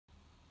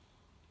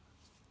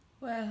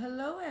Well,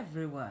 hello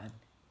everyone.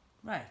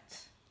 Right,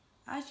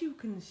 as you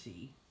can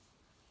see,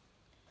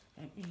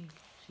 let me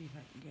see if I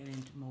can get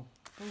into more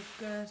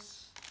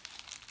focus.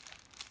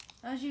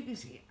 As you can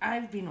see,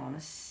 I've been on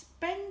a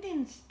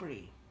spending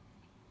spree.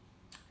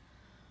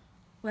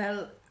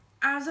 Well,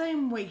 as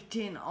I'm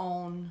waiting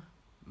on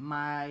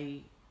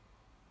my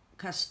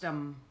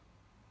custom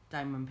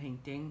diamond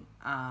painting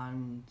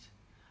and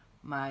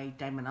my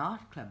Diamond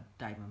Art Club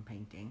diamond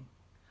painting,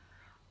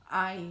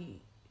 I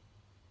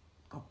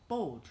got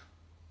bored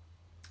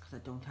because I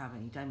don't have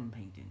any diamond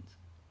paintings.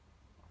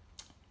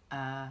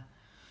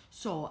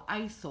 So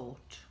I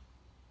thought,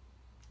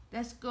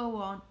 let's go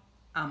on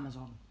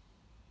Amazon.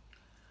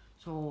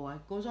 So I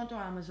goes onto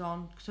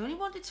Amazon because I only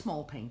wanted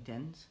small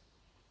paintings,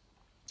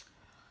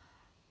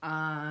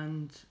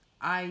 and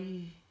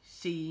I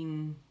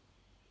seen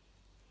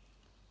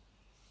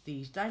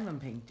these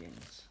diamond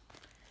paintings.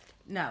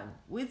 Now,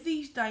 with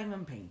these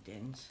diamond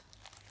paintings,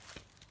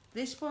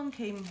 this one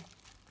came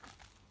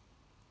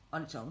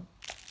on its own,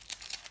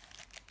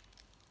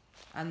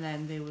 and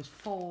then there was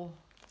 4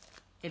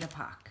 in a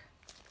pack.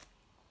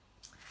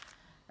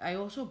 I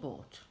also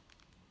bought,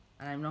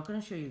 and I'm not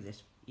going to show you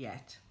this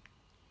yet,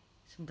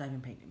 some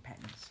diamond painting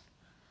pens,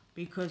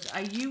 because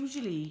I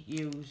usually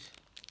use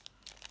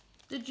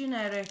the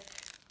generic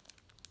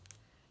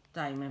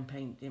diamond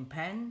painting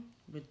pen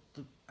with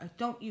the, I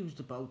don't use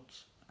the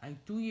boats, I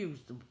do use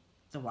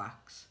the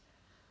wax,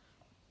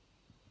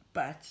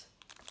 but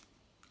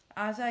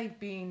as I've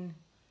been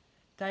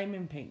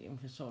diamond painting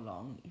for so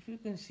long, if you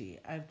can see,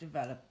 I've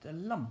developed a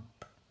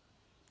lump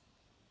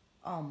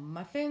on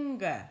my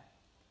finger.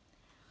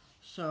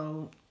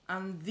 So,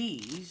 and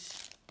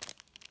these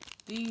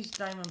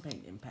diamond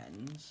painting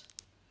pens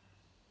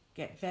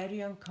get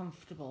very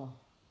uncomfortable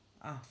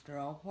after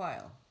a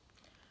while.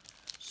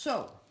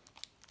 So,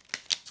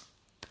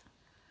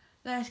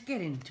 let's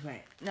get into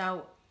it.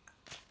 Now,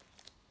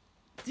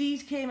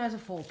 these came as a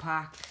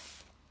 4-pack,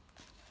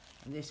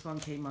 and this one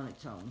came on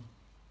its own.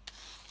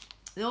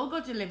 They all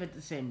got delivered at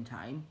the same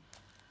time.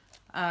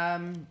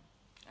 I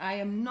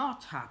am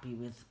not happy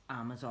with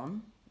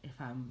Amazon, if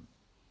I'm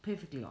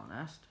perfectly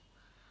honest.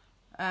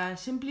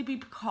 Simply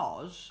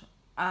because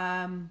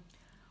when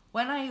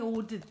I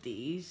ordered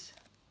these,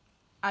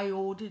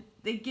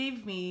 they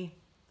gave me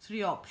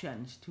 3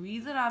 options to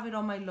either have it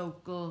on my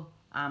local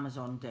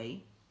Amazon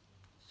day,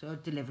 so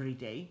delivery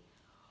day,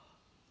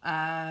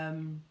 by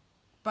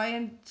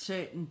a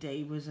certain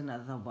day was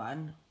another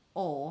one,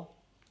 or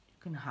you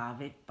can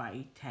have it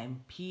by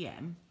 10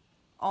 PM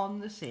on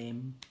the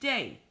same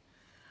day.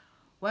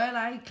 Well,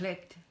 I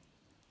clicked.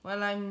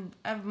 Well, I'm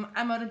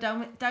out of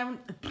down.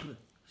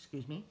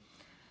 Excuse me.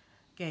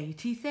 Get your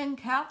teeth in,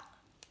 Cal.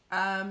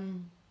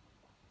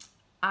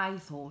 I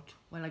thought,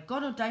 well, I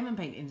got no diamond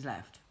paintings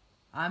left.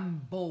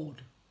 I'm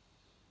bored.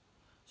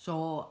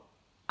 So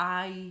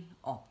I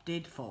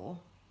opted for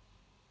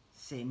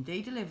same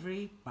day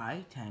delivery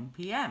by 10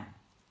 PM.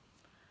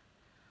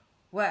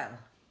 Well,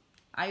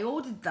 I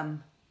ordered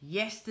them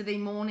yesterday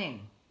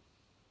morning.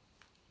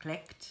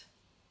 Clicked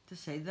to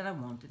say that I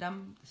wanted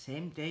them the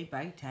same day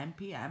by 10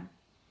 PM.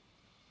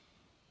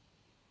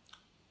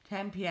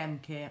 10 PM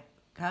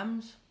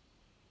comes,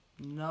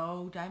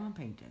 no diamond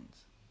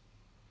paintings.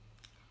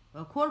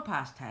 Well,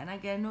 10:15, I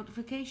get a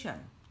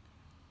notification.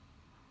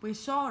 We're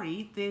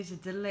sorry, there's a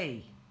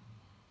delay.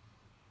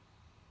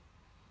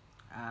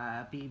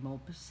 Be more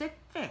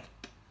specific.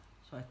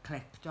 So I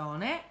clicked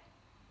on it,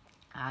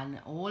 and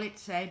all it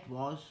said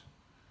was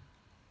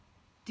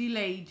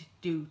delayed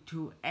due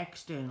to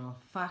external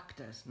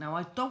factors. Now,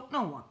 I don't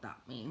know what that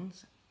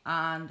means,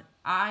 and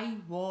I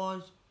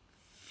was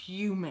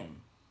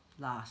fuming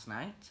last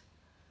night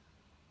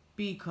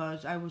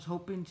because I was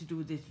hoping to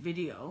do this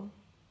video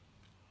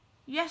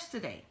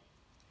yesterday.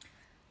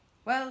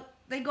 Well,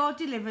 they got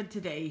delivered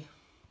today.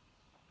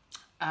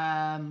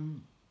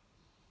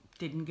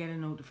 Didn't get a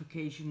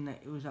notification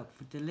that it was out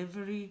for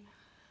delivery.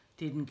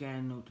 Didn't get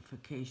a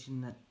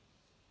notification that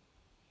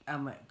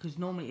because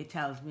normally it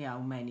tells me how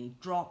many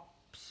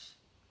drops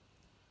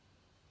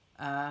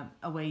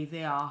away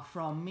they are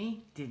from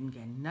me. Didn't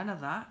get none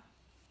of that.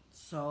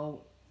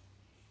 So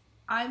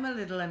I'm a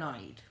little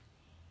annoyed.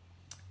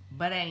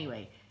 But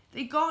anyway,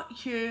 they got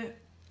here.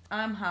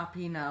 I'm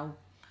happy now.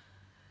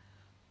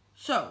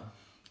 So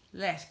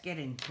let's get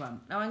into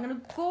them. Now I'm going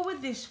to go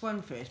with this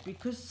one first,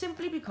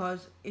 simply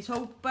because it's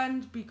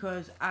opened,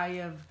 because I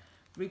have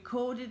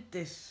recorded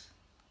this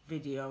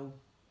video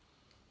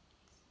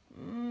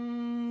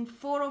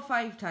 4 or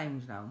 5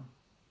 times now.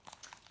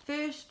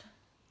 First,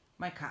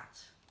 my cat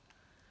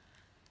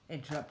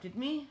interrupted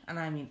me, and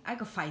I mean, I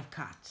got 5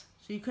 cats,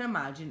 so you can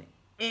imagine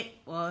it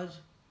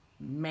was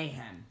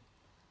mayhem.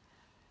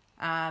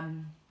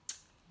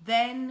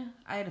 Then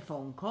I had a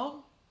phone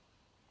call,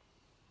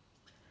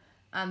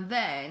 and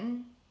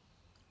then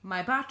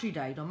my battery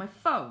died on my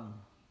phone,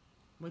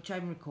 which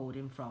I'm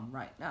recording from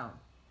right now.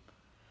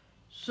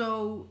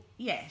 So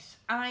yes,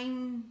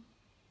 I'm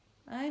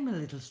a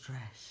little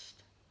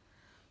stressed.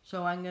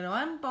 So I'm going to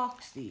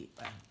unbox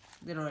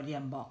they're already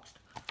unboxed.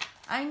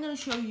 I'm going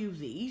to show you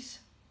these.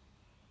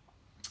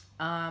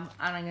 And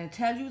I'm going to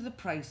tell you the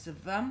price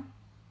of them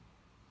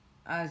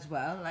as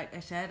well. Like I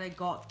said, I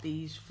got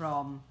these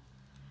from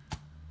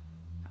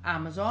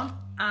Amazon,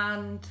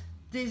 and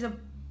there's a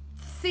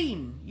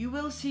theme. You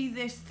will see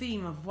this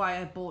theme of why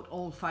I bought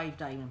all 5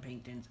 diamond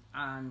paintings,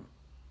 and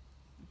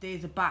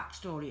there's a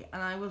backstory,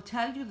 and I will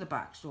tell you the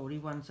backstory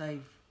once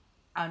I've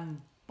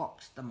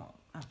unboxed them all.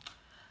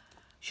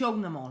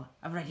 Shown them all.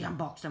 I've already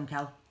unboxed them,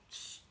 Cal.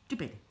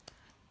 Stupid.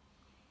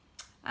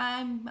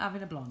 I'm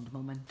having a blonde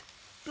moment.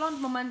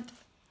 Blonde moment.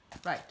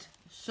 Right,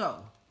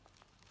 so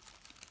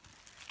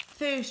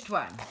first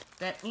one.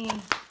 Let me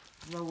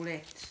roll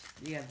it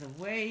the other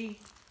way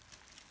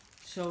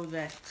so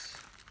that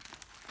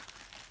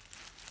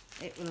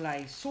it will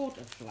lie sort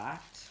of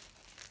flat.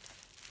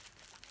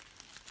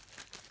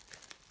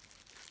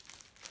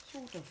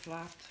 Sort of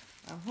flat.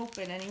 I'm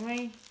hoping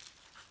anyway.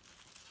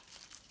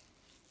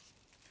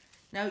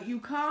 Now you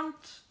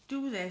can't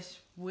do this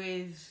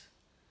with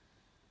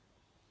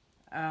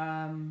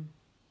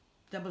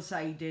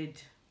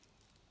double-sided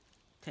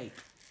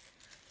tape.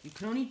 You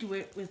can only do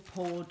it with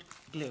poured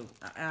glue,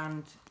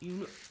 and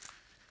the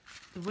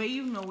way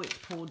you know it's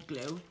poured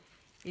glue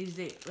is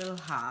it will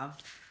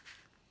have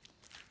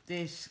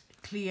this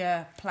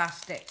clear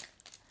plastic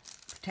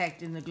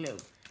protecting the glue.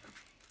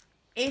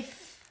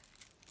 If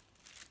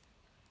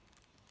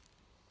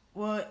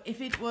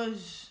it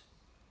was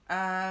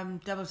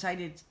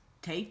double-sided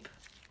tape,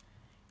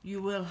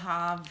 you will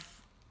have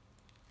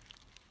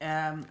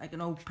like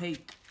an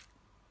opaque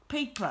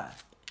paper,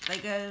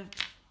 like a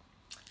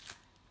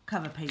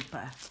cover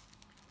paper,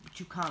 which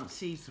you can't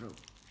see through.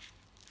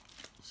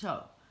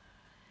 So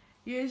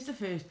here's the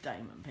first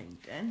diamond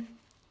painting.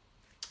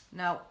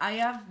 Now I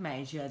have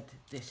measured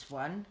this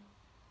one,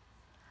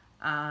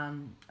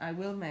 and I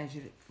will measure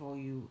it for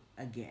you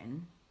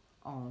again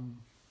on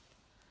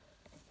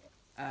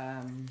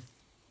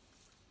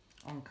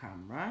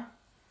camera.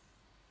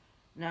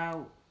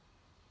 Now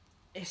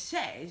it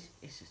says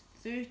it's a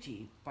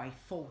 30 by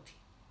 40.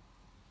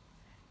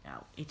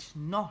 Now it's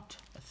not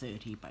a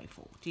 30 by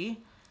 40,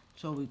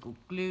 so we go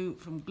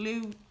from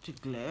glue to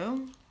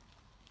glue.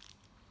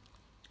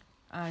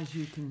 As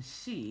you can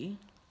see,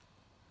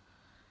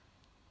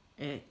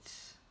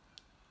 it's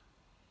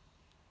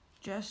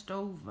just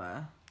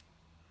over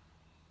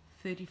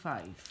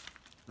 35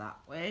 that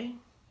way,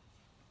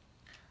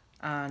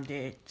 and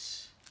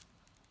it's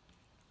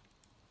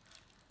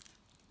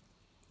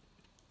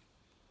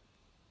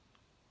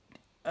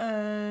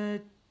a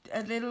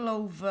little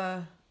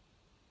over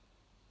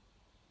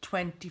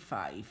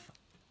 25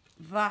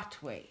 that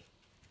way.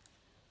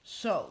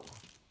 So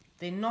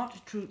they're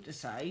not true to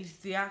size.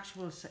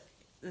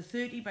 The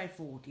 30 by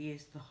 40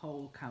 is the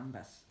whole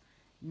canvas,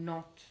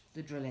 not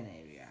the drilling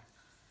area.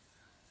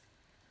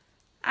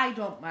 I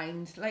don't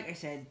mind. Like I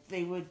said,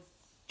 they were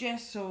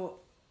just so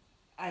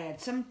I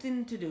had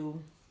something to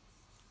do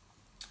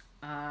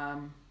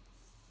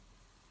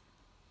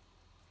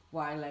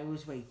while I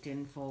was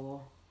waiting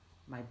for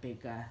my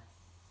bigger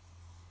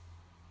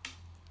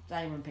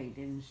diamond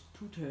paintings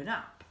to turn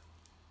up.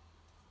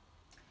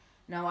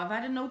 Now I've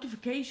had a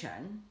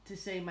notification to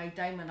say my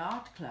Diamond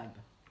Art Club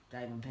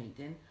diamond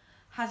painting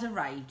has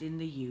arrived in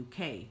the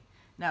UK.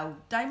 Now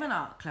Diamond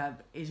Art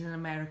Club is an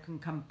American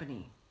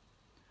company,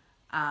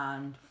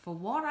 and for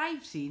what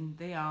I've seen,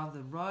 they are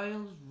the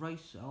Rolls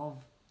Royce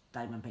of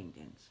diamond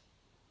paintings.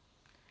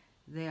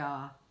 They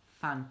are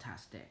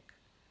fantastic.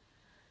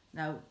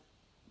 Now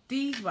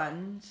these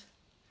ones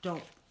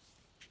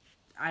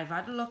I've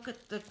had a look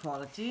at the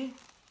quality,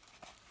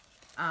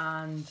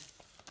 and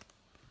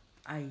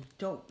I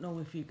don't know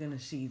if you're going to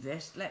see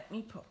this. Let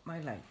me put my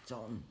lights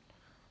on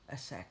a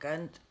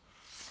second.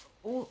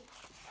 Oh,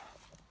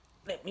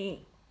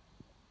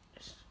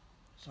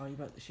 sorry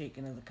about the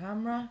shaking of the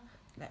camera.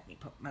 Let me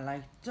put my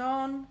lights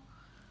on.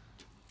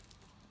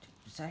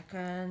 2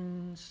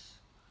 seconds.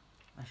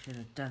 I should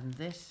have done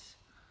this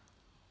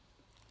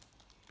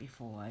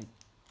before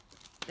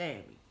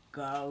there we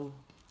go.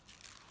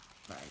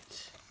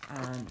 Right,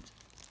 and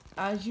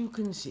as you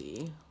can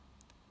see,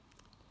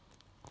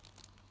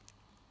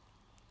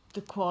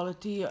 the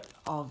quality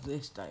of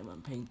this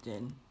diamond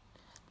painting,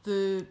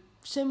 the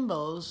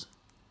symbols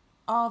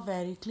are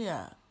very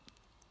clear.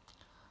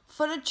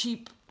 For a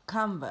cheap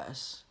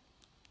canvas,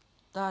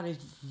 that is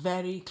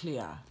very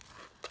clear,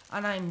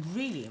 and I'm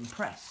really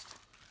impressed.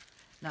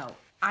 Now,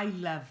 I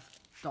love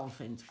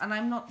dolphins, and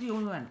I'm not the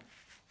only one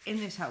in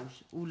this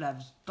house who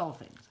loves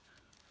dolphins.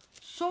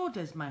 So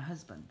does my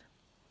husband.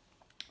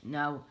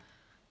 Now,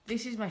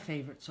 this is my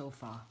favourite so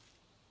far.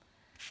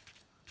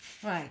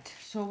 Right,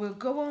 so we'll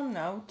go on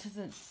now to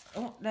the...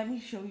 Oh, let me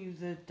show you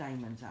the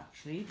diamonds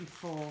actually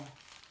before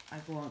I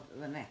go on to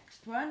the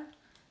next one.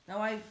 Now,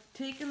 I've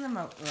taken them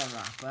out of the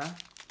wrapper.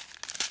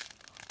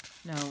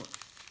 Now,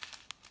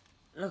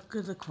 look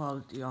at the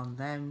quality on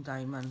them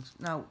diamonds.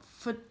 Now,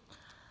 for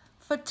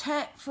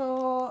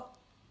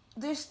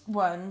this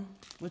one,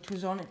 which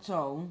was on its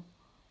own,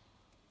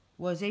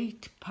 was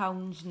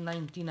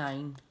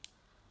 £8.99.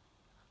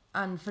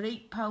 And for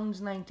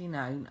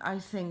 £8.99, I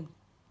think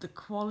the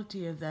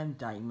quality of them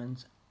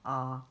diamonds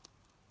are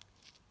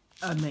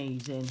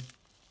amazing.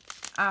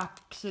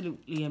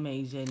 Absolutely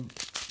amazing.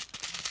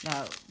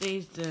 Now,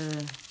 there's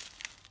the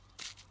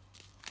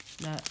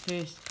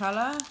first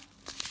colour,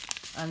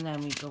 and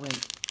then we go in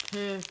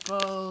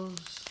purples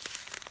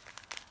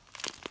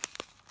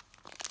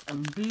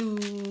and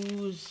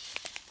blues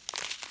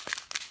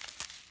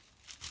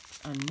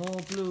and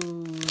more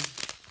blues,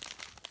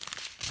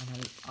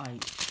 and I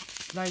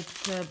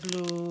lighter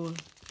blue.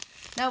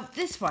 Now,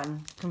 this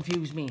one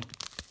confused me.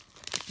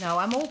 Now,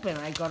 I'm hoping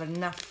I got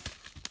enough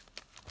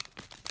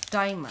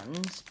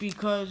diamonds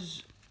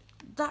because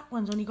that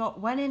one's only got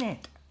one in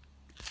it.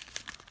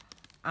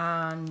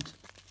 And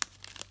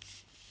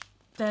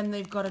then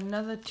they've got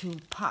another 2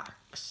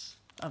 packs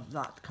of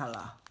that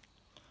colour.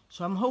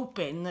 So I'm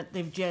hoping that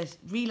they've just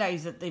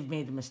realised that they've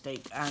made a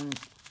mistake and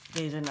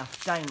there's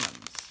enough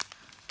diamonds.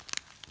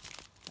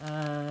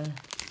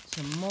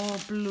 Some more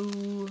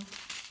blue.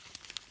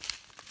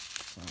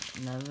 So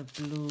another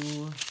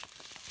blue.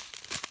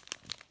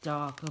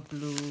 Darker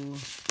blue.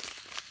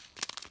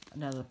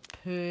 Another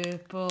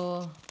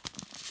purple.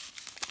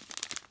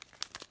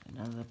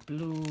 Another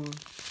blue.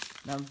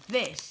 Now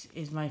this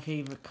is my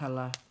favourite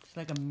colour. It's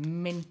like a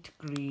mint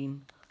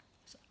green.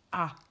 It's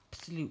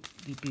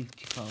absolutely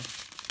beautiful.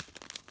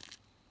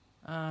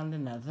 And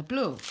another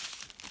blue.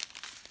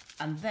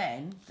 And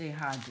then they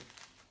had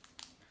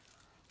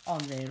on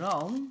their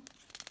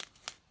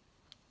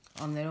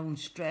own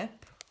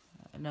strip,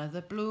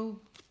 another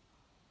blue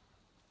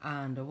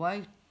and a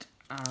white,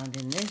 and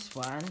in this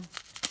one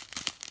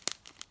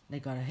they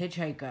got a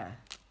hitchhiker.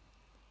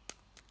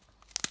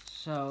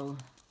 So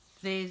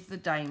there's the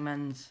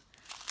diamonds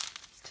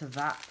to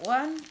that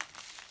one,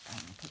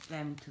 and put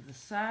them to the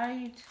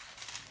side,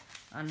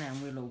 and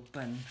then we'll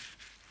open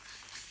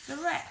the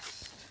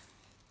rest.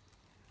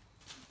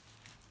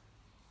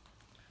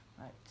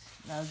 Right,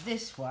 now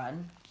this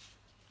one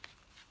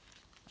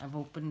I've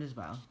opened as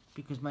well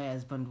because my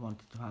husband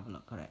wanted to have a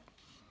look at it.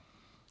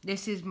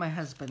 This is my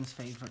husband's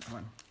favourite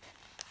one.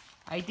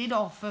 I did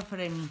offer for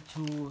him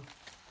to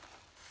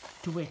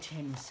do it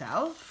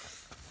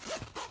himself.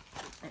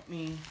 Let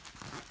me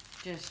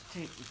just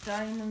take the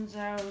diamonds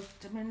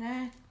out a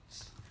minute.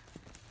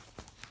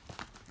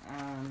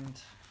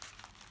 And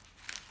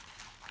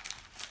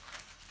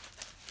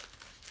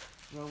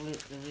roll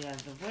it the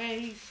other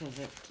way so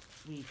that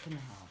we can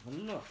have a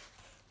look.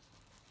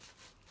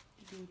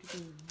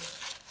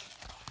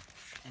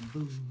 And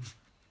boom.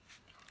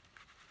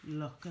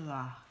 Look at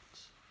that.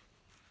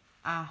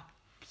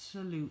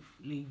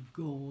 Absolutely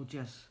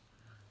gorgeous.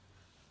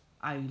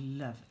 I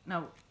love it.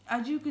 Now,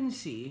 as you can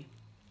see,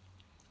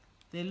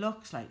 there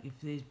looks like if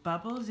there's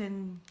bubbles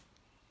in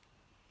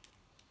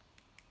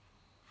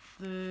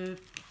the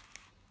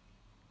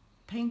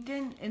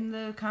painting in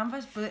the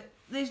canvas, but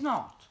there's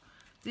not.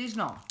 There's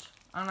not.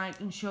 And I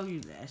can show you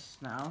this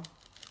now.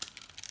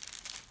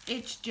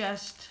 It's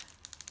just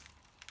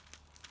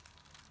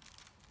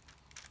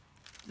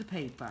the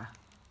paper.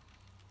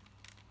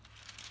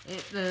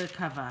 The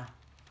cover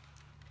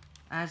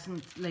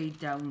hasn't laid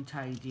down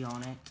tidy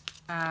on it.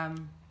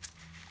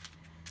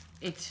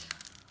 It's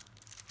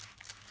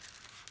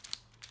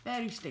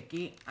very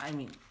sticky. I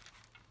mean,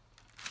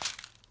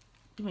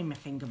 give me my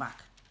finger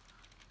back.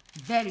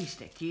 Very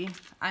sticky.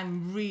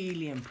 I'm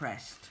really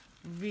impressed.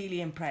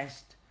 Really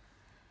impressed.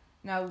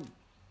 Now,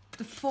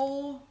 the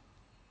 4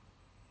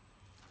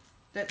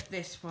 that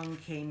this one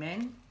came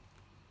in,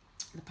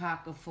 the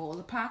pack of 4.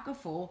 The pack of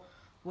 4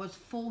 was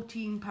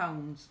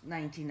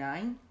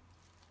 £14.99,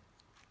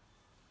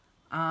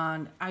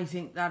 and I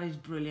think that is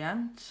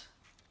brilliant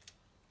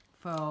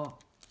for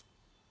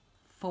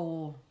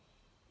 4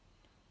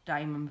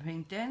 diamond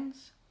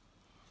paintings.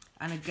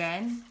 And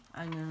again,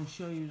 I'm going to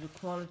show you the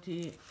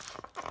quality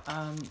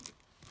and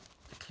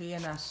the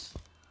clearness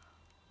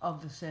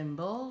of the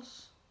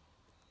symbols.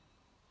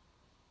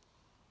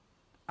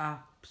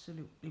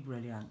 Absolutely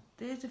brilliant.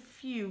 There's a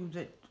few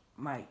that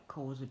might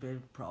cause a bit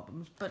of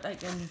problems, but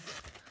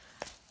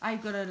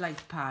I've got a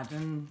light pad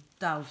and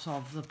that'll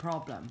solve the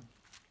problem.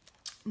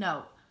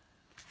 Now,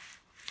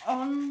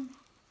 on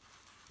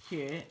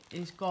here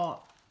it's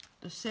got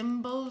the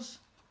symbols,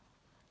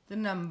 the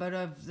number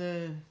of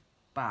the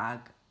bag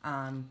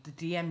and the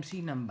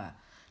DMC number.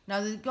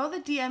 Now they've got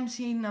the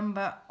DMC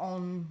number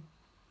on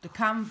the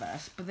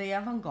canvas, but they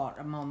haven't got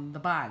them on the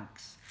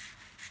bags.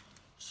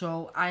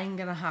 So I'm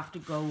going to have to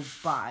go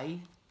by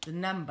the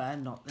number,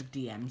 not the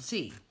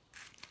DMC.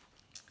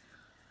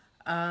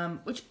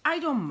 Which I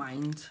don't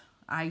mind.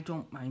 I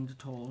don't mind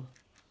at all.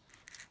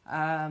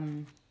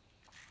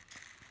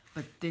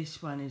 But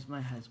this one is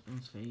my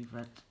husband's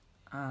favourite.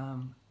 I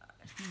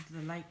think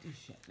the light is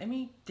shit. Let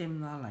me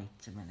dim the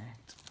lights a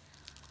minute.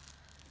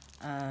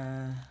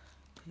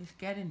 It's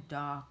getting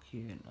dark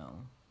here now.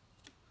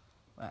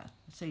 Well,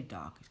 I say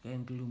dark, it's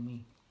getting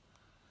gloomy.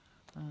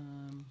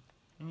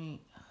 Let me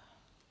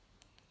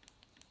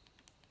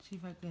see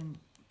if I can.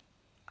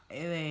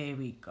 There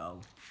we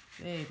go.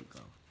 There we go.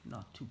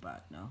 Not too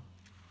bad now.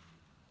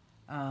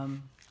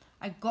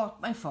 I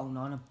got my phone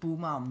on a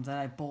boom arm that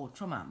I bought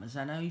from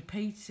Amazon. I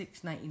paid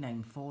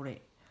 $6.99 for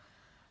it,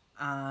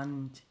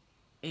 and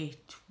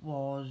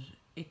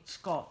it's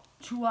got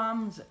two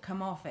arms that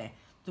come off it.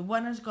 The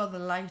one has got the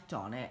light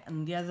on it,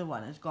 and the other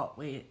one has got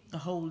the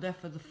holder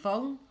for the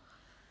phone.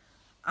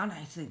 And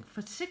I think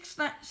for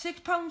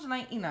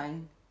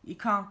 £6.99, you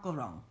can't go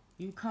wrong.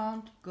 You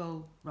can't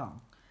go wrong.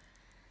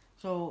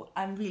 So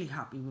I'm really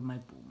happy with my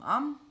boom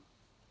arm.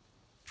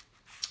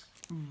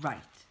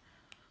 Right.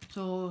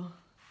 So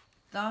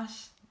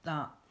that's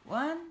that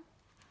one.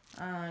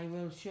 I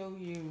will show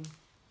you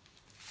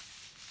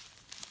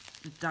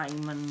the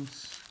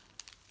diamonds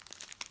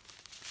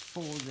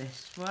for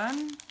this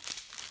one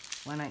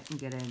when I can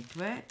get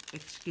into it.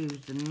 Excuse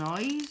the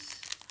noise.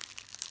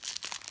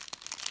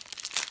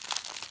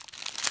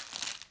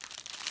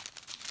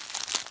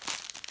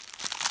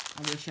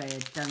 I wish I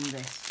had done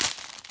this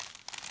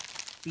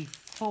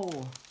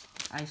before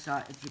I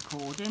started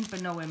recording,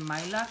 but knowing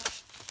my luck,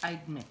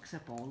 I'd mix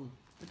up all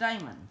the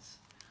diamonds.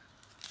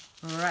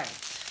 Right,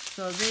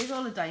 so there's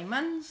all the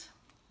diamonds,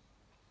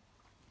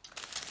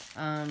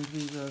 and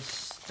we will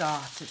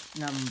start at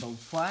number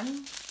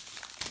one.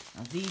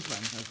 Now these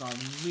ones have got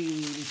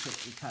really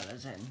pretty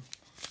colours in.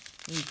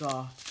 We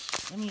got,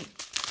 let me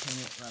turn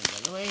it round the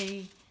other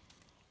way,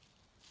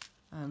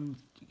 and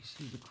you can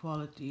see the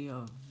quality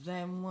of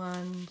them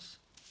ones.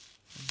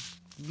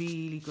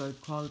 Really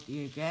good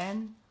quality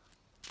again.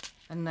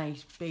 A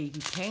nice baby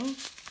pink,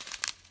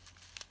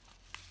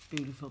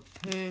 beautiful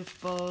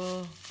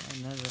purple,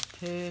 another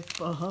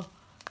purple,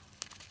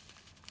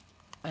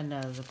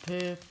 another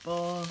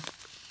purple,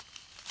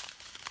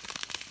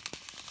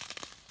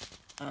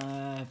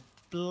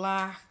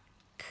 black,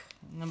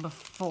 number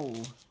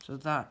 4, so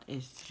that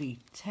is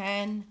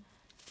 310.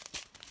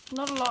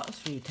 Not a lot of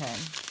 310.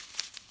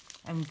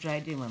 I'm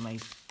dreading when my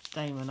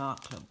Diamond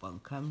Art Club one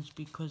comes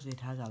because it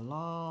has a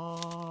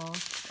lot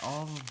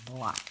of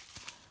black.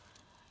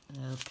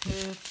 Another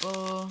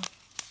purple,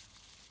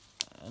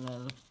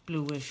 another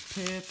bluish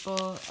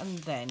purple, and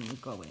then we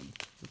go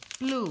into the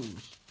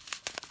blues.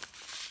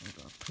 We've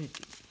got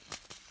pretty,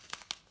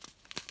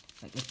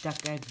 like a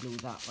duck egg blue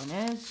that one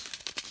is.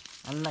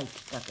 I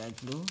like duck egg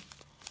blue.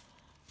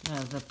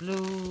 Another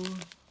blue,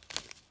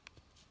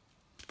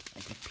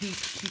 like a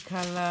peachy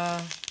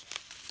colour.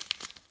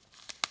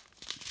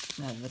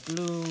 Another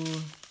blue,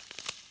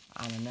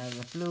 and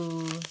another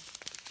blue,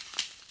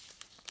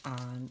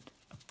 and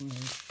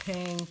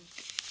pink,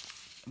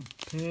 and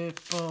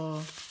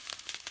purple,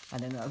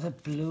 and another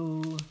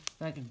blue,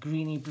 like a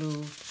greeny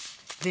blue.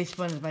 This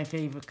one is my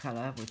favourite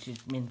colour, which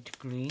is mint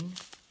green.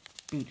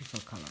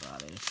 Beautiful colour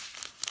that is.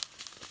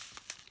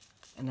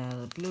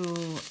 Another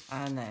blue,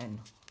 and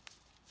then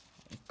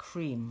a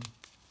cream,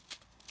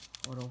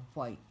 or a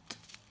white,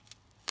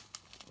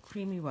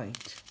 creamy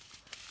white.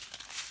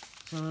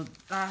 So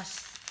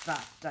that's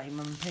that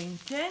diamond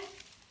painting.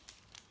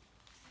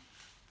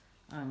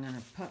 I'm going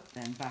to put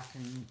them back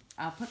in,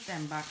 I'll put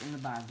them back in the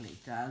bag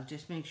later. I'll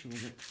just make sure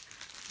that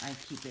I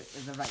keep it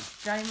with the right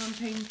diamond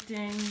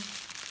painting.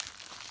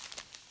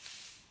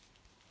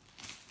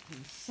 To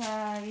the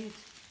side.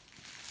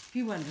 If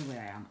you wonder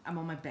where I am, I'm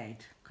on my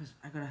bed because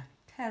I got a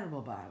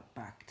terrible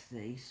back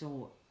today,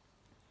 so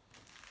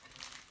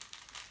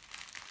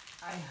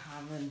I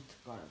haven't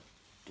got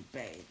to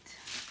bed.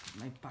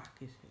 My back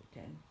is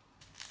hurting.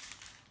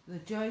 The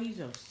joys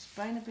of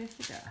spina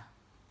bifida.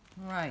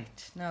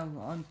 Right, now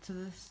on to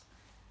this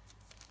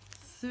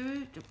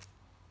third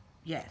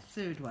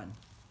one.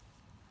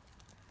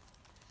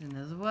 There's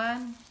another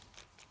one.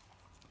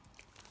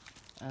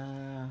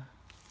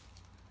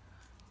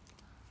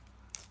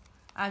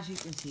 As you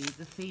can see,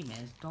 the theme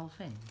is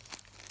dolphins.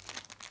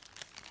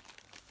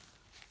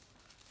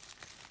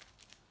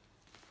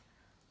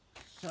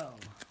 So,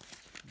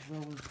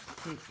 we'll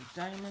take the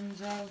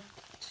diamonds out.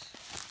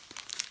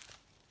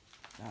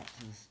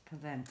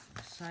 Put them to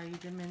the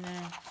side a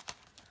minute.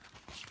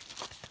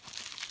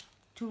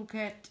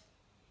 Toolkit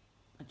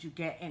that you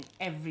get in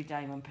every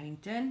diamond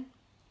painting.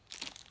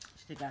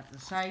 Stick that to the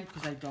side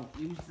because I don't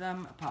use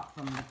them apart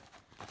from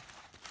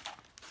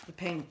the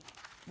paint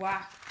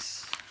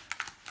wax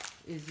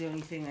is the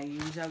only thing I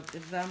use out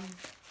of them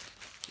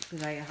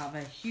because I have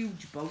a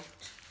huge boat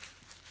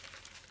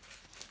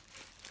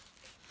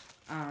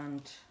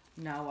and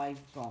now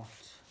I've got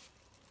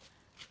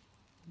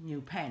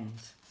new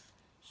pens.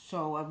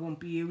 So I won't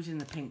be using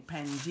the pink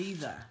pens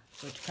either,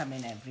 which come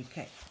in every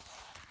kit.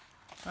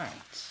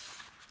 Right,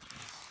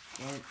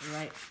 get it the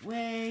right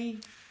way.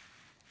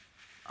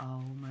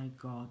 Oh my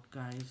god,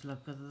 guys,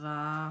 look at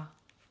that.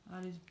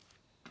 That is,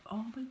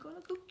 oh my god,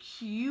 look how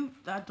cute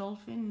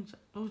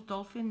those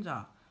dolphins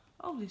are.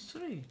 Oh, there's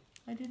 3.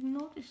 I didn't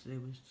notice there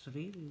was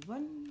 3. There's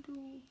 1,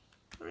 2,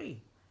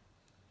 3.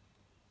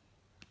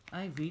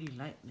 I really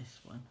like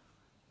this one.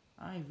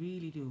 I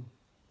really do.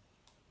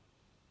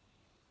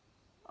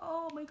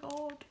 Oh my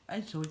god,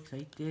 I'm so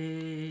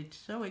excited,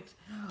 so excited,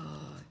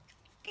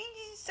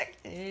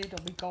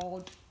 oh my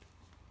god.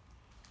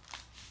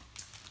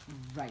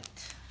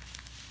 Right,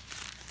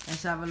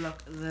 let's have a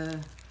look at the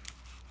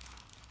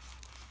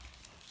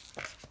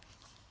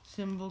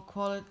symbol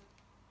quality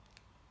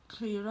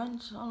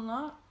clearance on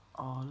that.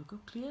 Oh, look how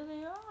clear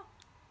they are.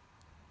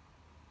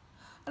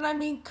 And I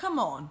mean, come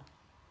on.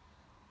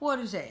 What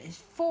is it? It's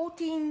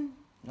 14...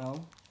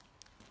 No.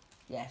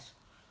 Yes.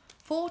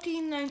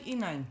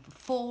 $14.99 for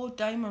 4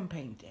 diamond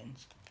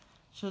paintings.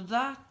 So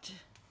that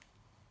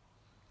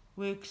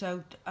works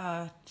out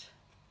at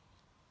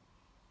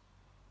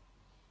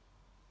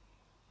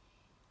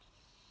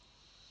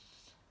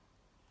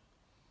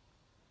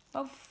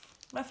about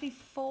roughly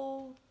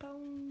 £4,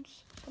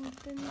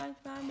 something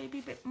like that, maybe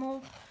a bit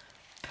more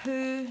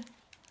per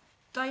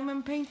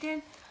diamond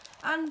painting.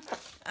 And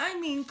I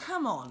mean,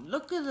 come on,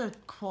 look at the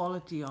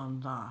quality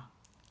on that.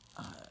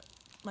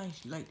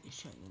 Nice light is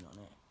shining on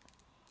it.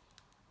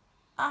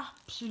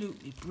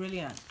 Absolutely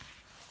brilliant.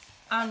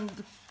 And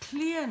the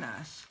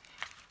clearness,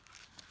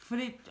 for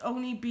it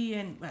only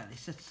being, well,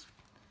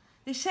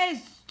 it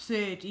says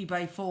 30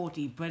 by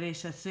 40, but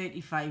it's a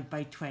 35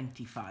 by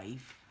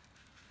 25,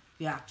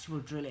 the actual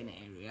drilling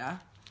area.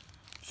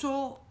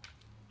 So,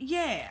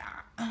 yeah,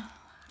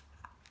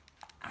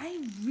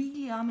 I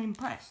really am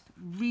impressed,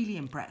 really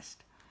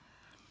impressed.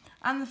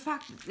 And the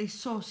fact that they're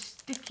so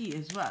sticky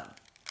as well.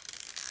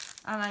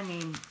 And I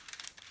mean,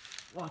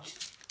 watch,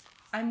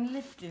 I'm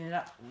lifting it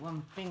up with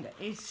one finger.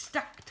 It's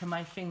stuck to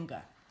my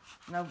finger.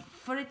 Now,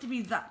 for it to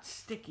be that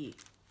sticky,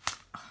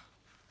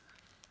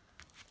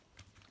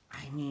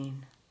 I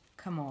mean,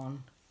 come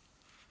on.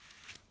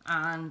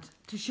 And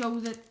to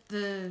show that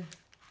the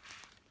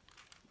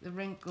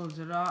wrinkles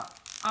are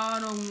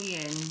only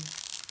in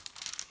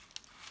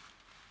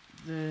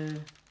the,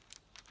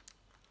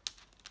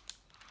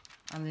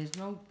 and there's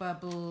no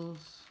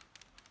bubbles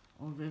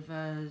or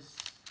rivers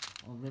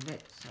or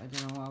rivets, I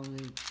don't know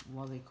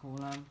what they call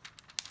them.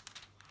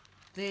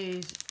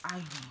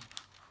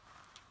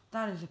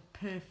 That is a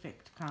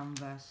perfect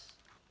canvas.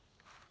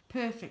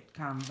 Perfect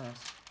canvas.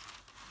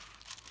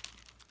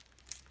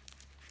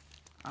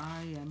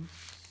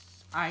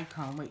 I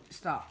can't wait to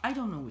start. I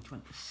don't know which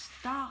one to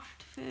start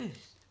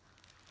first.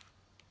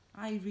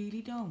 I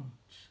really don't.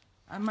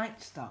 I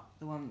might start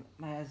the one that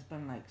my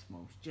husband likes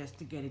most, just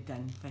to get it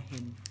done for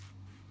him.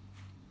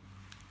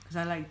 Because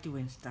I like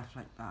doing stuff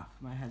like that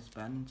for my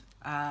husband.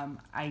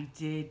 I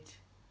did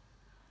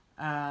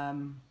a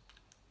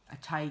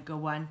tiger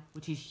one,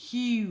 which is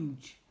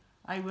huge.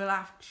 I will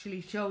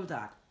actually show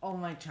that on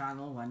my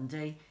channel one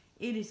day.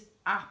 It is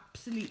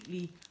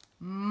absolutely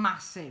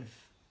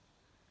massive.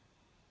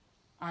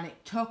 And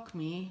it took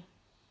me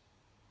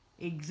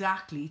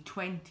exactly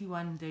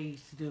 21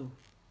 days to do.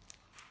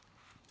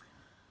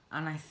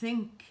 And I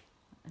think,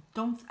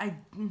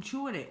 I'm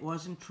sure it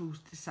wasn't true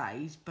to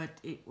size, but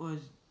it was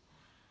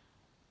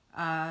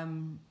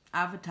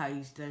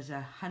advertised as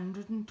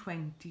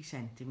 120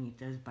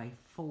 centimetres by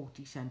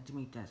 40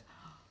 centimetres.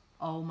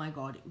 Oh my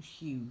god, it was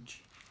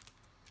huge.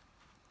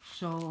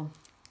 So,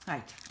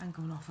 right, I'm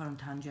going off on a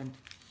tangent.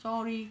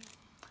 Sorry.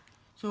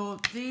 So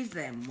there's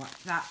them,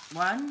 that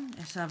one.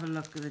 Let's have a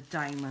look at the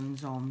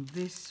diamonds on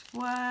this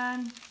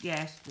one.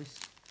 Yes, this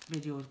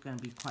video is going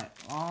to be quite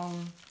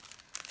long.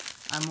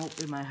 I'm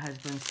hoping my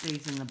husband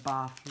stays in the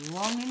bath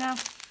long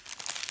enough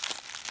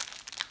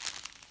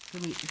for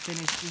me to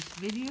finish this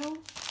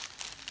video.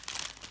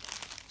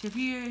 So if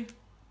you hear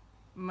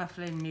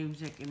muffling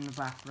music in the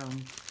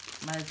background,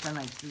 my husband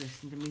likes to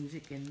listen to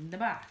music in the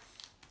bath.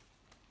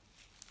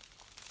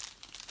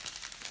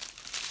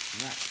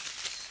 Right.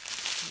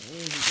 There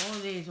we go,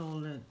 there's all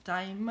the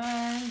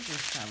diamonds.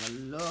 Let's have a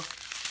look.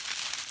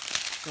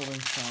 Going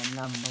from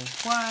number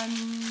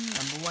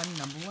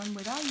one,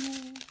 where are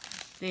you?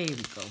 There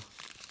we go.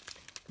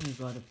 We've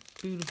got a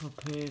beautiful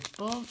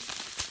purple.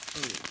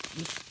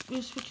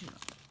 We're switching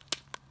up.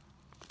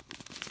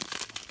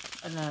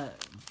 And a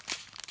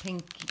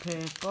pinky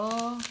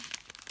purple.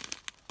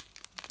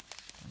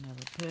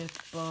 Another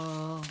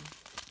purple.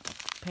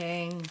 A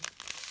pink.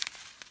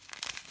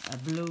 A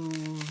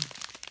blue.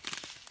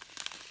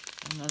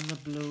 Another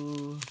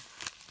blue,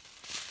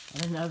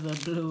 and another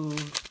blue,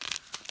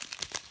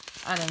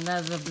 and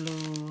another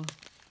blue.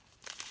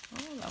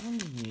 Oh, that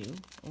one's new.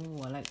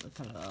 Oh, I like the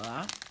colour of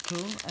that.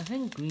 Cool. I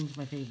think green's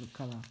my favourite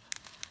colour.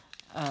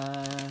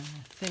 I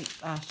think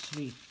that's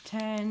sweet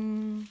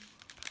 10.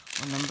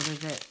 What number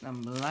is it?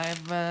 Number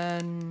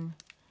 11.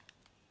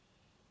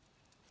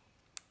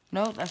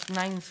 No, that's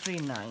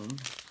 939.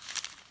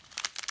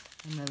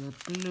 Another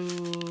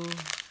blue.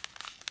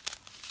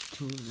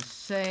 Two the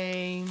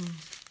same.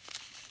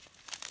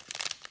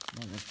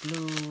 Another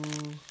blue,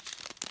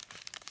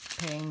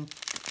 pink,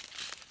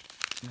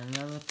 and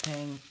another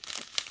pink,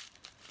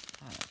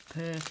 and a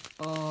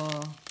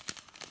purple,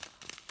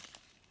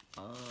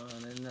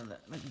 and another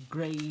like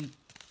grey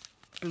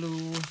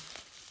blue,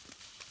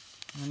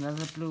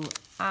 another blue,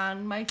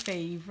 and my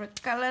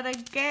favourite colour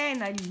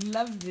again. I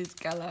love this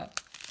colour.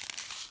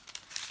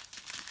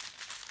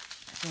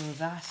 So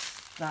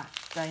that's that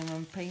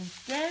diamond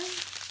painting.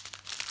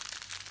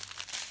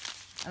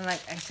 And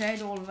like I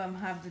said, all of them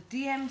have the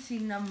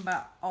DMC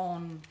number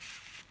on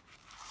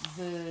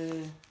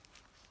the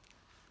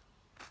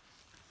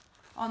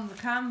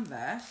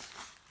canvas,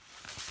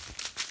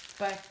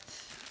 but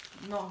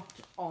not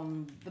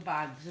on the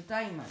bags of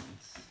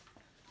diamonds.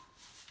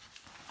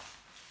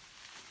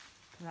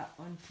 that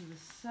one to the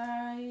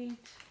side.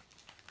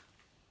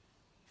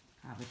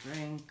 Have a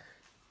drink.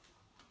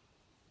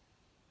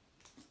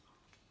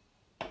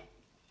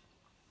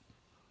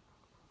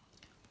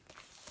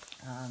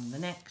 And the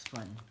next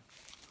one.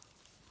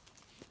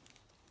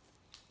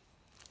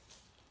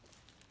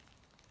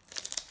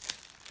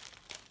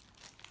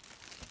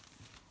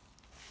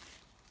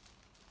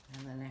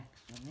 And the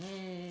next one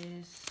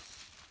is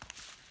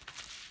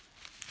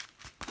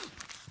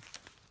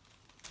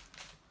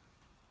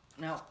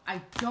now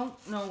I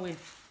don't know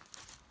if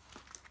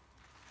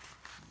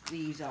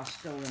these are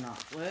stolen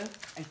artwork.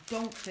 I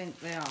don't think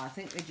they are. I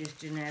think they're just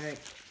generic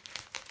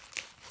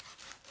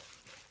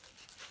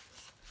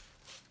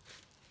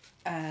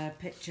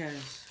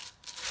pictures.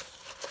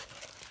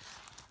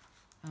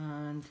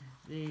 And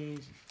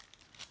there's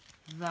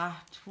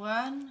that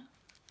one.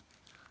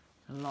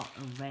 A lot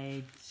of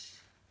reds,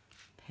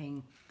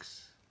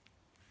 pinks,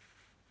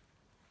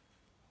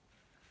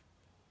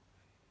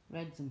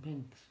 reds and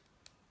pinks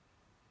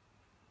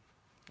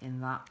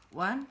in that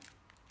one.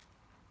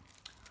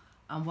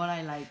 And what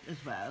I like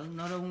as well,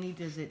 not only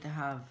does it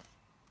have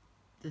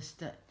the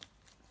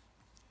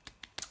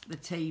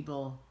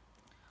table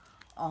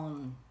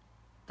on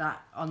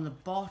the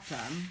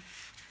bottom,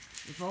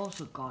 you've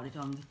also got it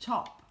on the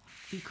top,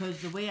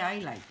 because the way I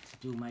like to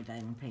do my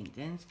diamond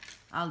paintings,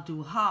 I'll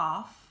do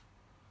half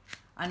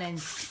and then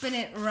spin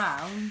it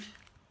around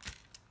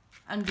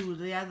and do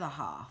the other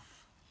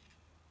half.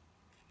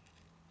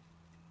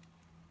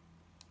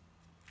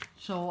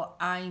 So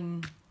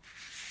I'm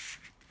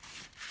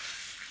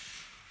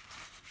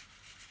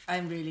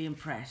really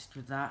impressed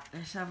with that.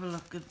 Let's have a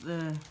look at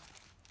the...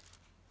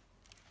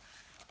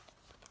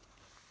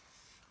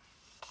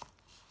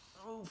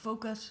 Oh,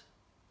 focus.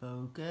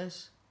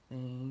 Focus.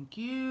 Thank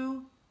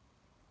you.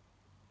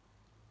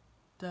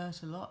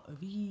 That's a lot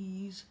of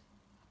ease.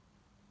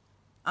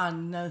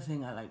 And another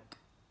thing I like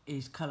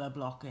is colour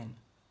blocking.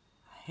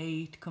 I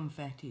hate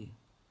confetti.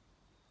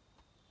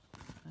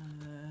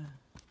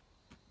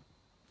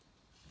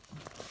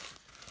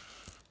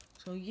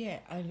 So yeah,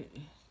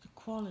 the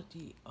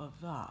quality of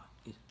that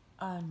is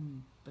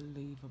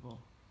unbelievable.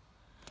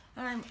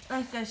 And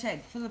like I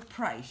said, for the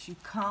price, you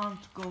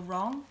can't go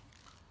wrong.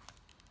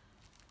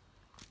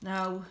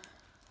 Now,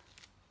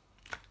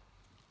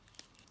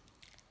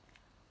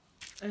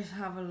 let's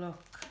have a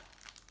look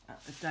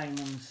at the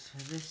diamonds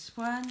for this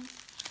one.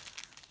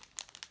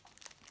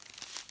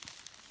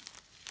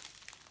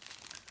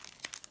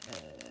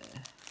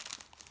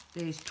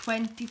 There's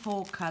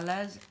 24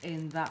 colours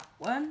in that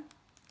one.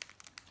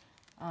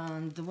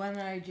 And the one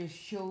I just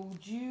showed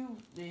you,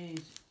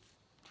 there's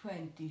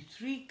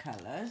 23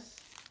 colours.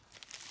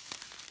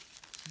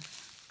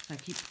 I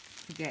keep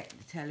forgetting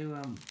to tell you,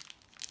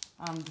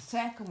 the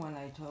second one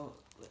I told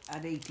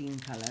had 18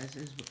 colours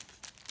is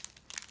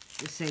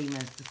the same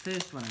as the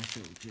first one I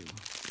showed you.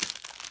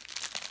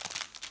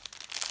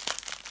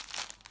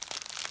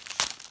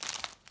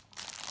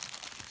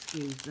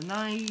 Excuse the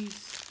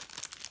noise.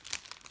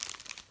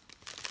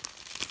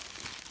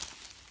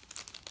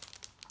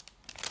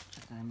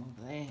 I'm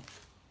over there.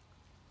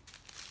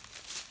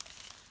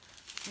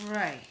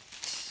 Right,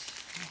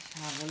 let's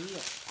have a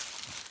look.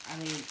 I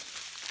mean,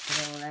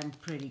 all them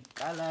pretty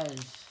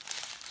colours.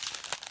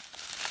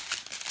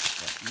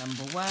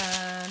 Number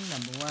one,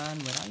 where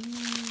are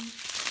you?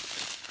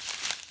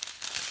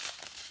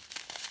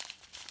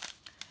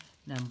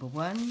 Number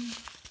one.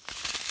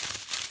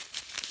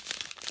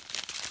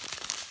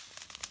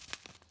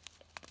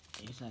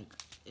 It's like,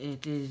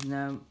 it is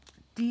now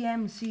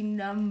DMC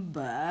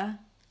number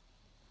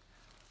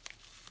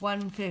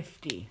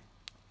 150,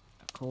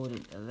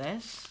 according to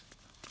this.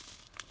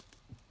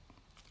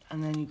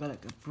 And then you got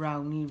like a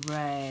brownie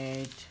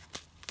red,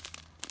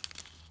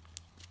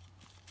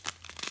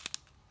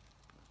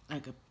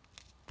 like a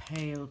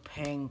pale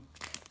pink,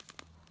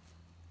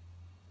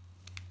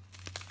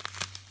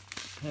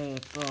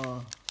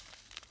 purple,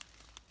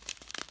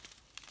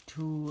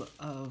 two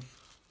of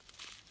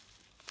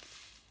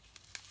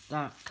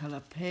that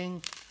colour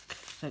pink,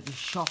 it's like a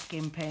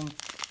shocking pink,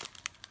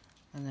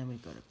 and then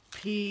we've got a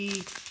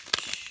peach,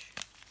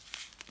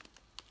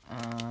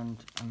 and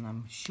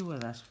I'm sure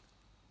that's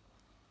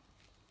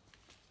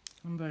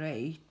number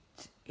 8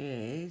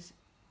 is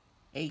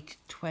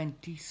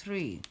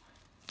 823.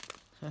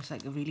 So it's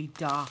like a really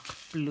dark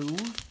blue.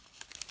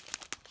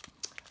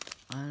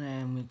 And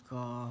then we've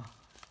got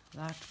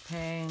that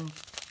pink,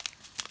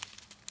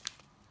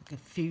 like a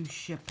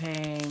fuchsia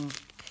pink,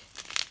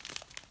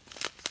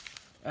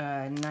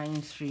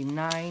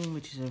 939,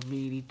 which is a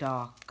really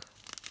dark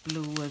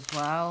blue as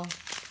well.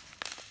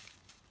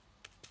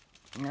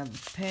 Another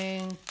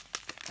pink,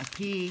 a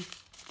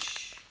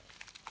peach,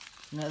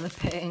 another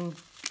pink,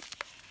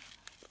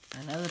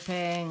 another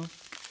pink,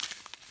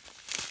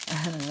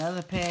 and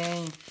another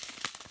pink.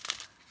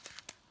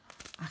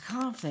 I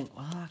can't think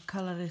what that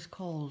colour is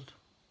called.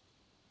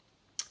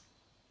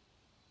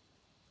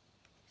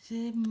 Is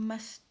it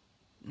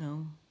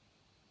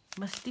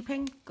musty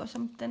pink or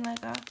something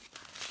like that?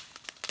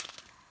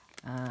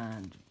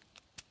 And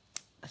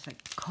it's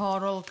like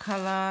coral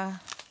colour.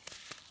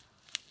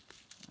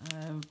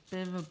 A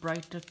bit of a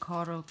brighter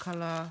coral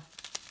colour,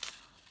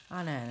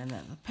 and then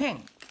another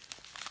pink.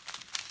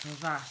 So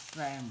that's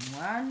them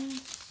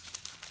ones.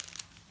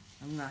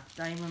 And that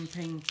diamond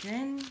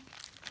painting.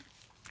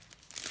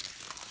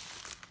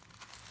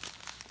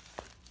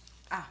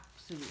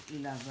 Absolutely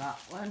love that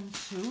one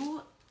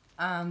too.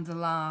 And the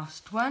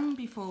last one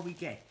before we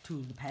get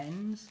to the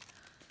pens.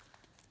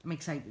 I'm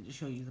excited to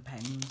show you the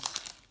pens.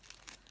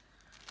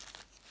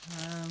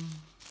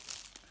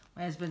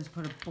 My husband's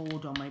put a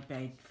board on my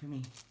bed for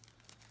me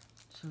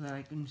so that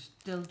I can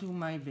still do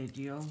my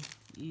video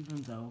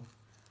even though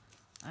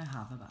I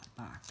have a bad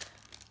back.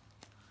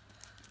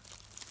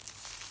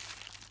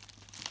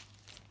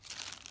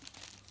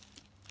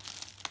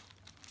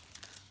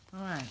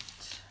 Alright,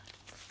 let's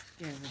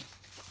get the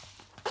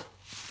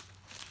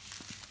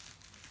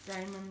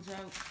diamonds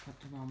out, put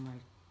them on my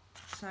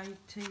side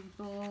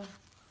table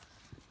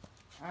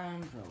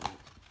and roll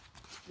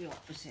the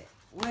opposite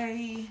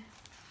way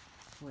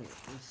where it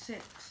will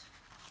sit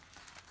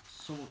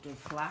sort of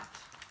flat.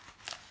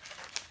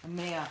 I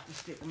may have to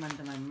stick them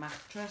under my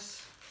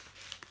mattress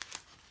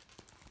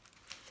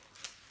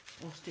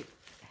or stick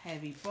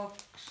heavy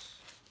books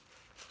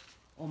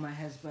or my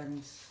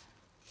husband's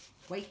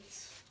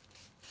weights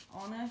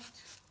on it.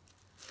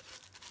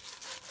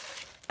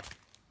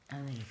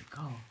 And there we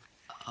go.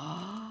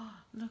 Ah,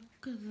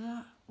 look at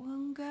that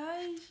one,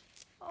 guys.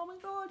 Oh my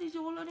god, he's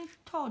all on his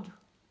Todd.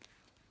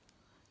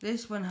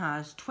 This one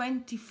has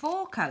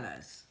 24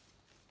 colours.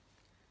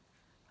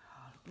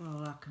 Oh, look at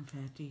all that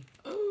confetti.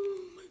 Oh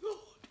my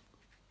god.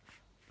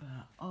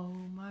 Oh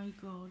my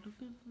god,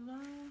 look at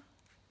that.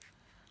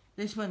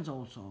 This one's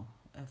also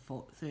a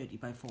 30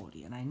 by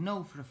 40, and I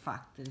know for a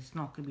fact that it's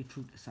not going to be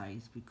true to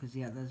size because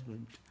the others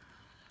weren't.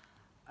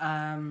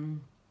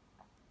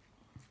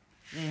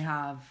 They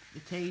have the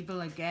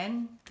table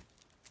again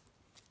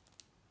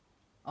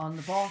on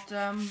the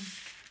bottom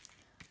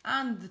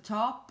and the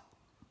top,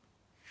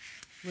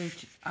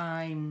 which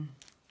I'm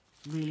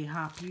really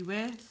happy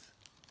with.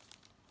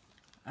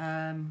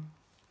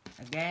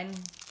 Again,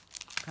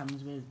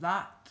 comes with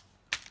that,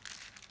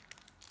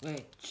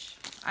 which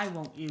I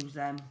won't use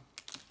them.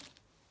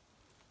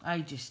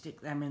 I just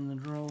stick them in the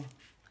drawer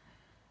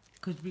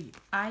because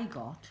I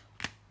got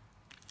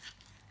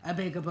a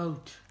bigger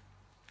boat.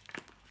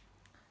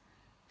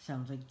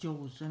 Sounds like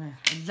Jaws, doesn't it?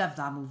 I love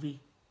that movie.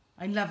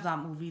 I love that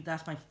movie.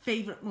 That's my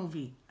favourite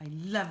movie. I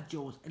love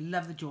Jaws. I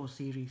love the Jaws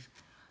series.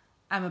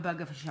 I'm a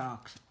bugger for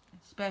sharks,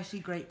 especially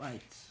great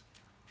whites.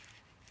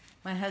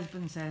 My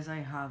husband says I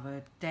have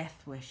a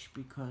death wish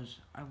because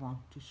I want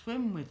to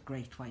swim with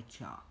great white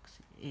sharks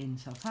in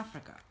South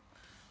Africa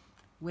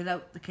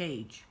without the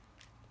cage.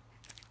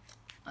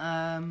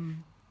 So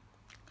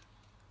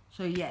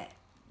yeah,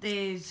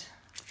 let's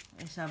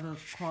have a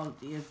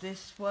quality of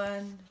this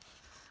one.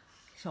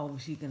 It's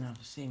obviously going to have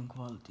the same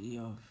quality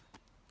of...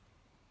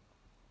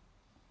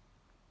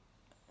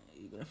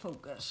 You're going to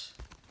focus.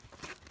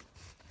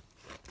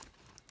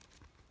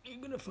 You're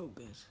going to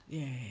focus.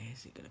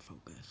 Yes, you're going to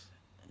focus.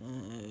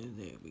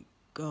 There we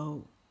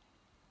go.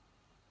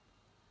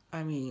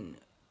 I mean,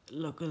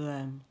 look at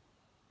them.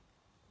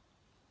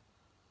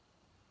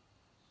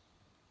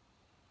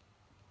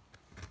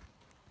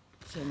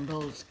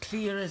 Symbols,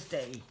 clear as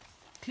day.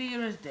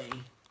 Clear as day.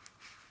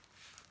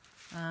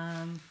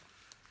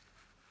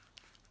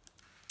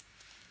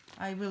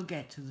 I will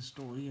get to the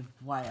story of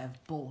why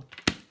I've bought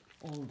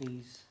all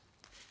these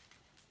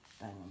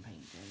diamond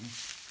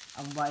paintings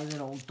and why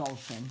they're all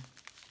dolphin.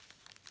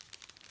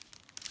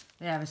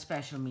 They have a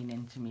special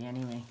meaning to me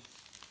anyway.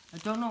 I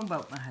don't know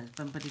about my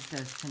husband, but it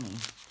does to me.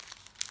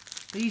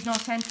 But he's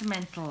not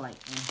sentimental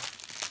like me.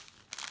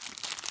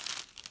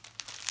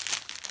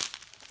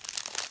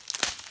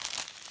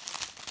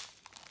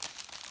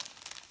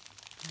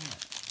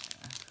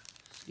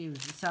 Excuse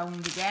the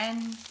sound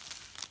again.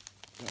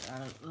 Get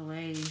that out of the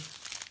way. And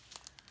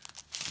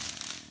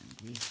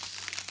we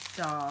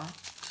start.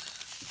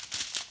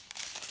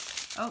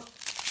 Oh,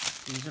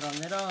 these are on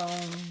their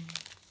own.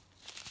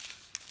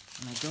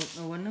 And I don't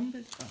know what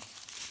numbers. Oh,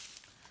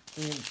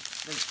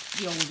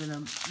 the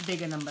older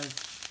bigger numbers.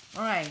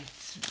 Alright,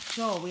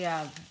 so we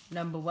have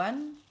number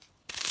 1.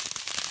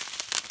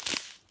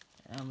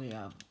 And we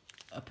have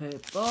a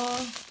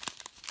purple.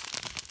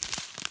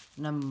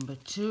 Number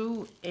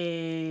 2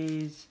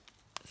 is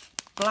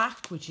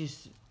black, which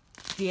is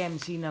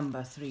DMC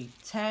number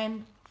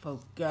 310.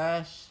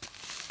 Focus.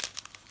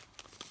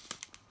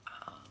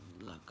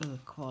 Look at the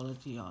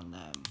quality on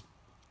them.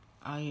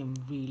 I am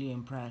really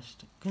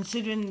impressed,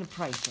 considering the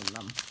price of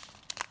them.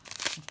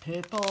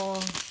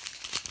 Purple,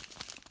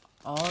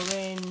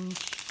 orange,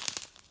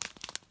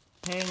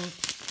 pink,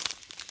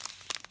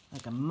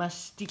 like a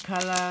musty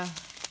colour,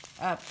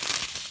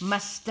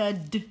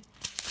 mustard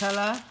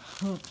colour,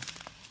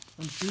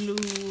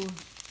 blue,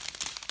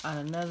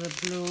 and another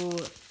blue,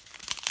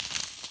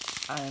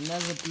 and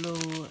another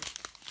blue,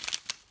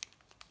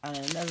 and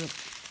another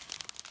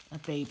a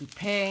baby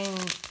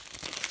pink,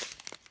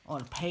 or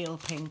a pale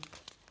pink,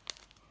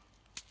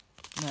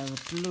 another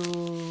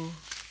blue,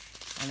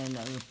 and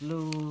another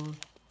blue,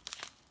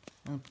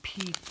 a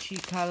peachy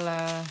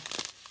colour,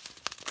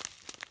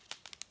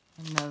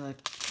 another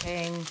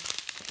pink,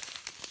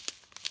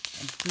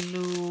 a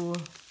blue,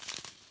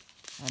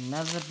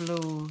 another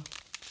blue,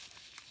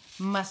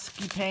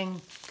 musky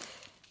pink,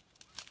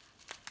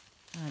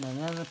 and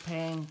another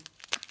pink,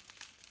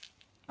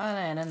 and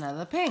then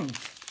another pink.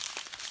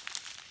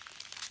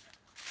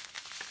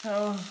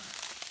 So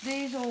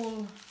these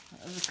all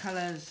are the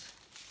colours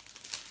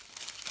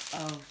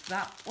of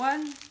that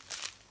one.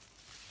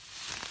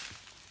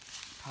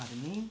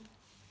 Pardon me.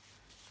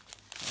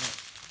 So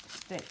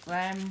stick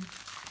them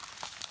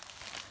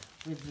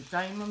with the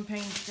diamond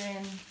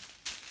painting.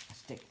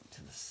 Stick them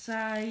to the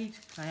side.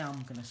 I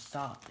am going to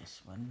start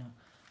this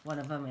one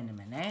of them in a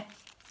minute.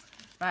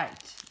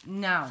 Right,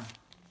 now,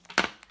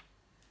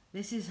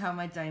 this is how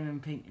my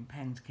diamond painting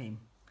pens came.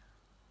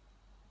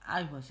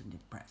 I wasn't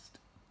impressed.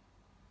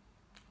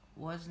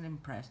 Wasn't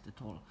impressed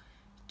at all.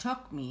 It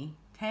took me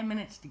 10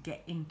 minutes to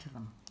get into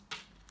them.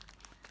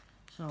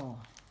 So,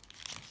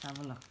 let's have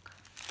a look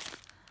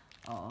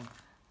of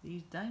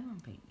these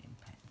diamond painting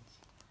pens.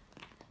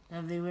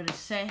 Now, they were a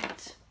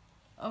set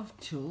of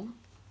 2.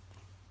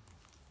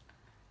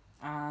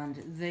 And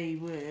they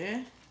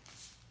were,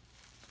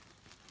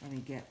 let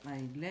me get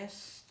my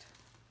list.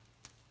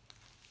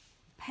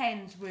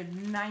 Pens were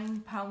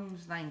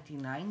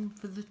 £9.99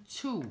 for the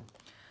 2.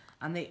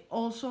 And they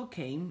also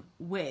came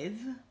with,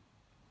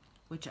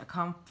 which I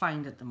can't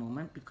find at the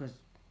moment because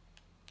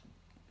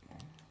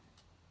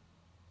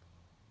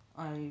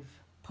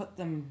I've put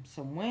them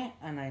somewhere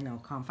and I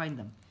now can't find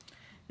them.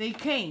 They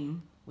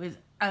came with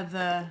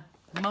other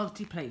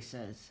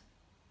multi-placers.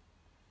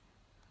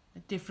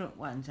 Different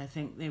ones. I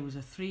think there was a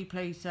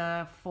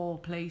 3-placer,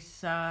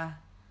 4-placer,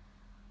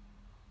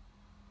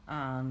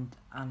 and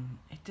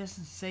it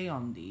doesn't say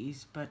on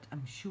these, but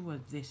I'm sure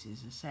this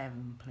is a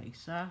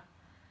 7-placer.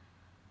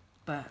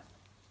 But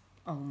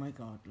oh my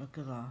god, look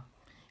at that.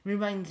 It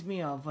reminds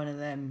me of one of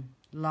them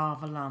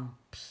lava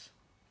lamps.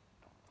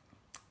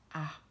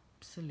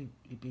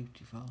 Absolutely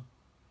beautiful.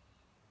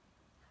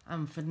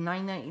 And for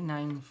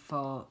 £9.99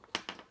 for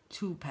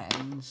 2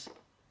 pens,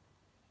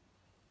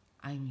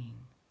 I mean,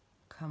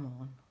 come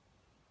on.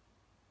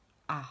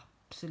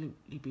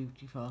 Absolutely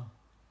beautiful.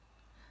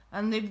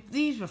 And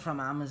these were from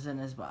Amazon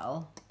as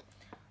well.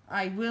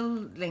 I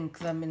will link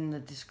them in the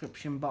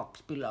description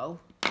box below,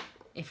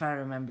 if I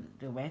remember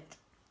to do it.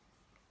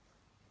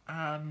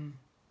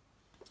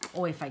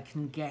 Or if I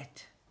can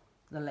get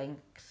the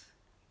links.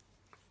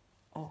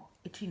 Oh,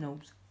 itchy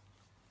nose.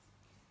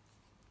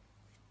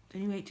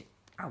 Don't you hate,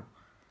 ow.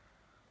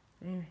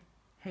 Don't you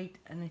hate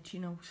an itchy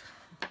nose?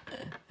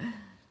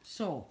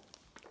 So,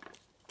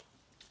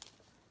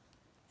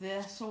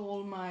 that's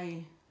all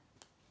my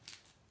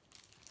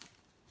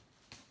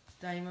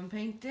diamond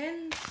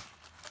paintings.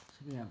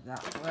 So we have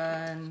that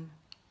one,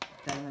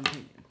 diamond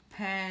painting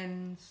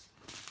pens.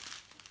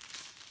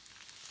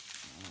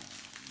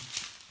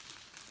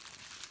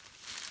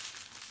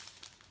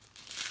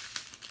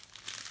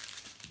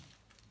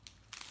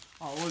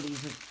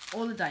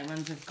 All the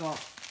diamonds have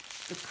got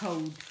the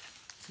code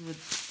to the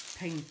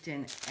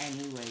painting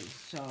anyway,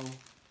 so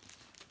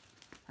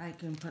I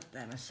can put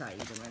them aside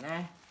a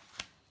minute.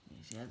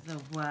 Here's the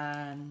other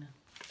one.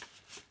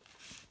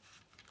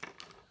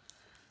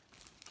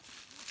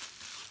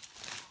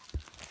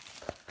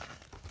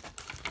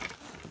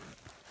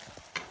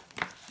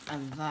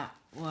 And that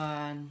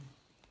one.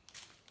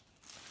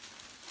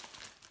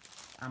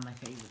 And my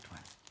favourite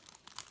one.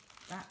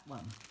 That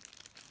one.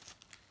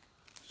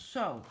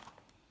 So,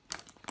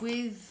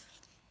 with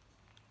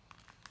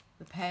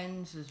the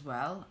pens as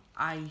well,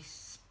 I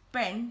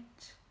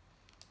spent,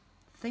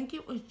 I think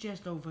it was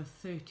just over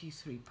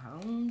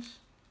 £33.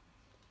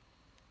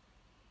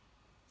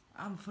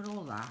 And for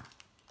all that,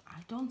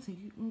 I don't think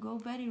you can go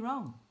very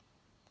wrong.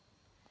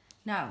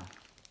 Now,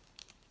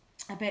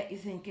 I bet you're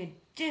thinking,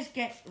 just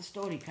get the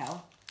story,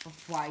 Cal,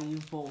 of why you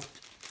bought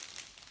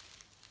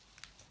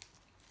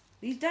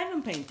these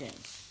diamond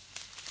paintings.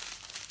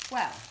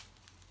 Well,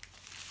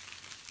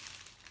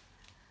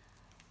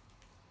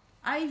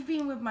 I've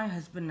been with my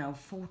husband now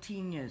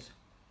 14 years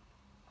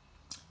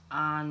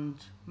and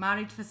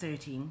married for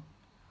 13.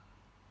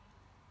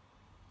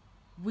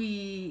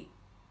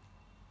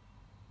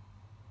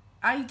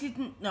 I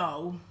didn't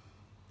know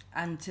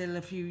until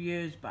a few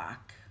years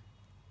back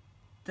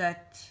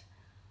that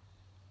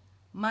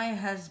my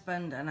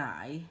husband and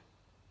I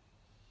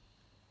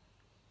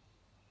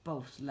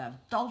both love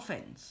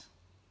dolphins.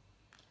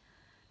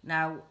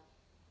 Now,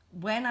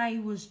 when I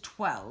was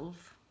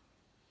 12,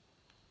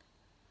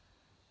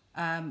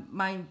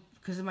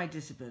 because of my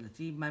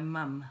disability, my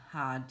mum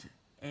had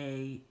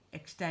a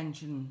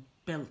extension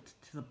built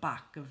to the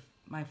back of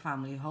my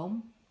family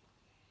home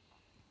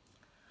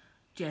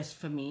just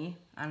for me,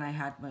 and I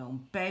had my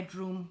own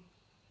bedroom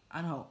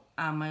and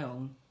my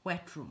own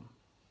wet room.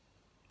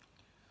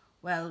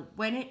 Well,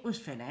 when it was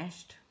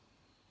finished,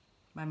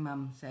 my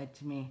mum said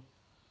to me,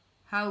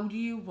 "How do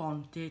you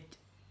want it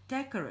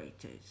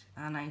decorated?"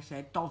 And I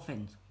said,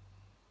 "Dolphins."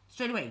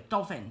 Straight away,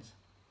 dolphins.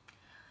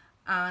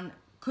 And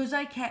because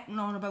I kept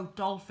on about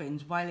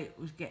dolphins while it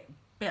was getting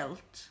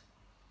built,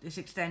 this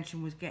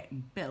extension was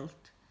getting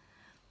built,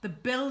 the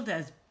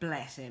builders,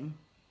 bless him,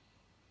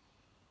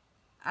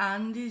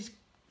 and his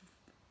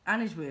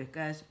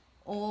workers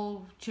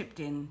all chipped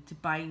in to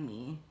buy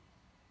me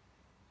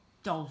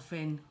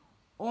dolphin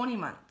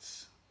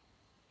ornaments.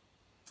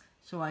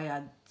 So I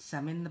had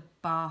some in the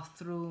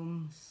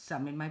bathroom,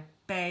 some in my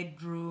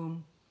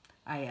bedroom.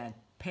 I had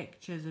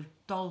pictures of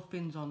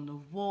dolphins on the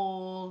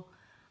wall.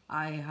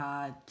 I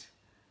had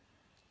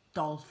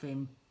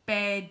dolphin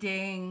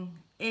bedding.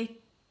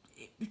 It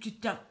was just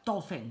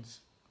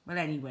dolphins. But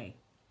anyway,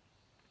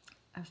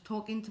 I was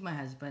talking to my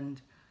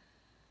husband,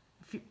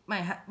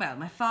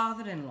 my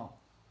father-in-law,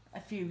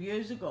 a few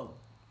years ago,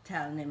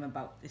 telling him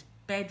about this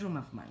bedroom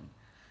of mine.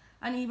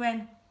 And he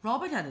went,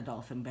 Robert had a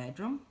dolphin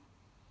bedroom,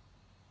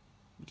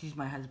 which is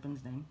my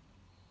husband's name.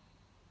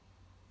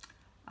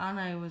 And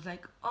I was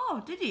like,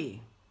 oh, did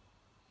he?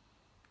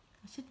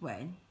 I said,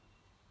 when?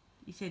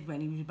 He said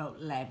when he was about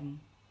 11,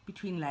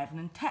 between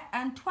 11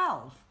 and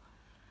 12.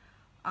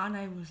 And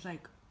I was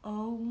like,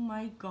 oh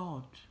my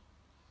God.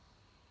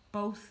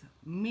 Both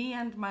me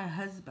and my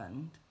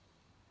husband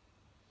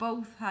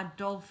both had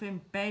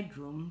dolphin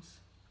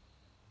bedrooms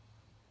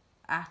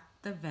at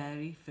the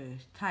very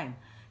first time.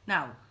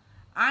 Now,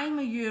 I'm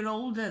a year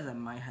older than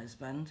my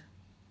husband.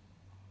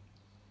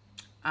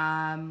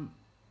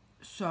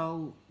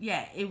 So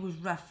yeah, it was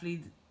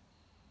roughly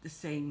the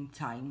same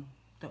time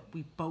that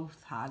we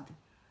both had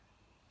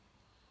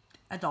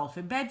a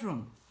dolphin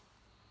bedroom.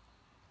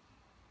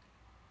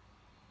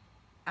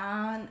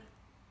 And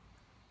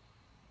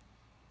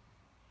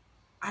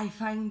I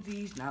find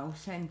these now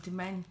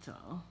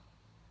sentimental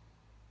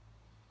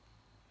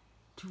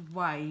to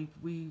why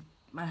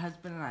my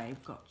husband and I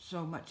have got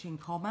so much in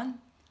common,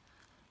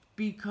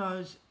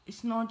 because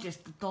it's not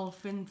just the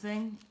dolphin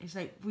thing. It's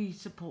like we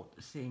support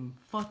the same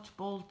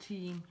football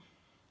team,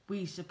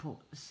 we support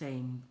the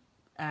same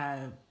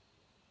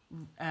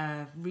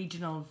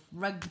regional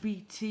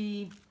rugby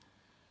team,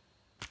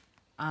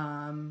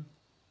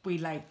 we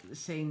like the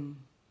same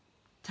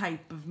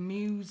type of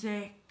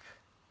music.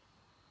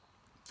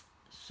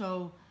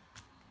 So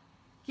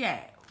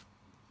yeah,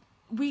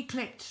 we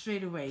clicked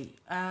straight away.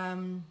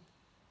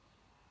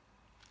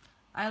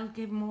 I'll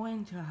get more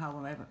into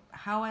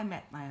how I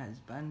met my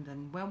husband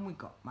and when we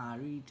got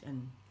married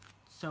and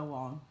so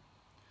on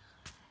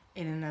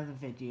in another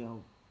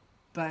video.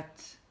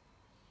 But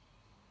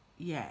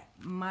yeah,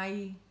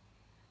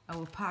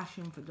 our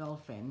passion for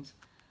dolphins,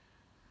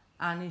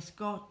 and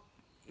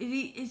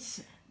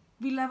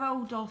we love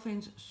our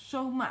dolphins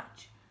so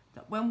much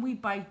that when we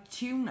buy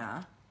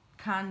tuna,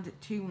 canned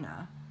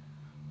tuna,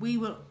 we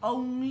will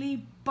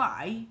only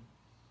buy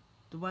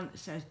the one that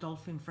says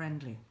dolphin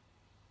friendly.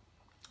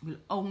 We'll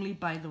only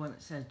buy the one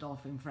that says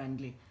dolphin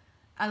friendly.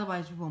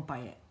 Otherwise, we won't buy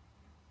it.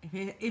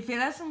 If it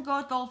hasn't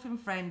got dolphin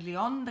friendly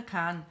on the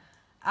can,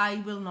 I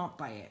will not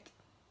buy it.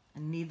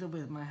 And neither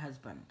will my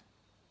husband.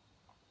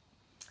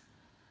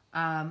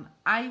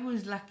 I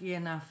was lucky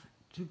enough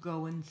to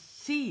go and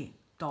see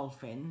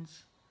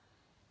dolphins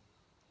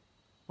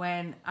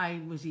when I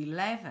was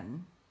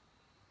 11,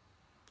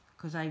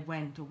 because I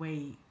went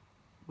away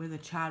with a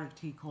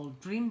charity called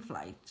Dream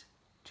Flight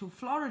to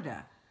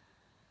Florida.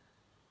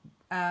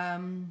 I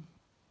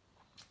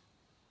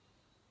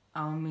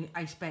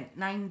spent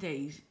 9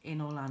 days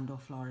in Orlando,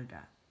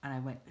 Florida, and I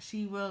went to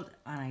SeaWorld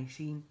and I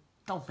seen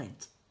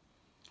dolphins.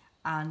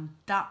 And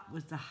that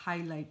was the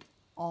highlight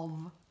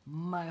of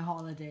my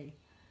holiday,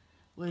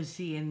 was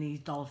seeing these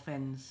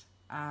dolphins.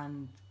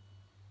 And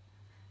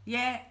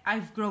yeah,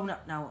 I've grown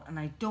up now and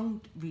I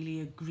don't really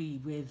agree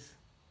with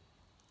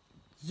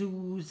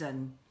zoos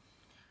and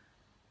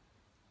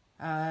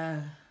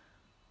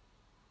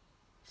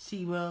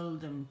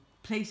SeaWorld and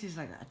places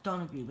like that. I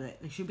don't agree with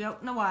it. They should be out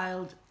in the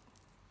wild,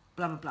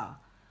 blah blah blah.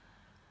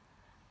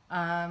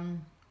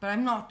 But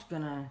I'm not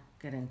gonna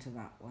get into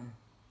that one.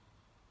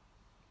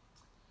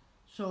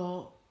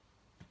 So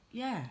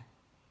yeah,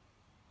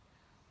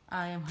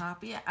 I am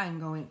happy. I'm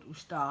going to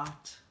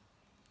start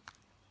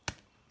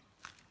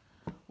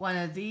one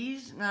of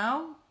these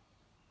now,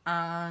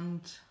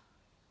 and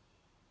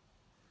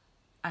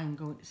I'm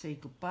going to say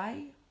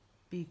goodbye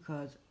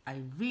because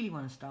I really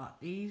want to start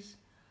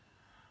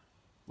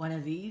one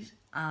of these,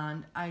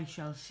 and I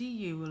shall see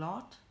you a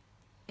lot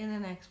in the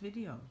next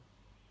video.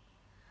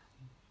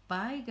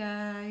 Bye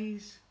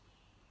guys.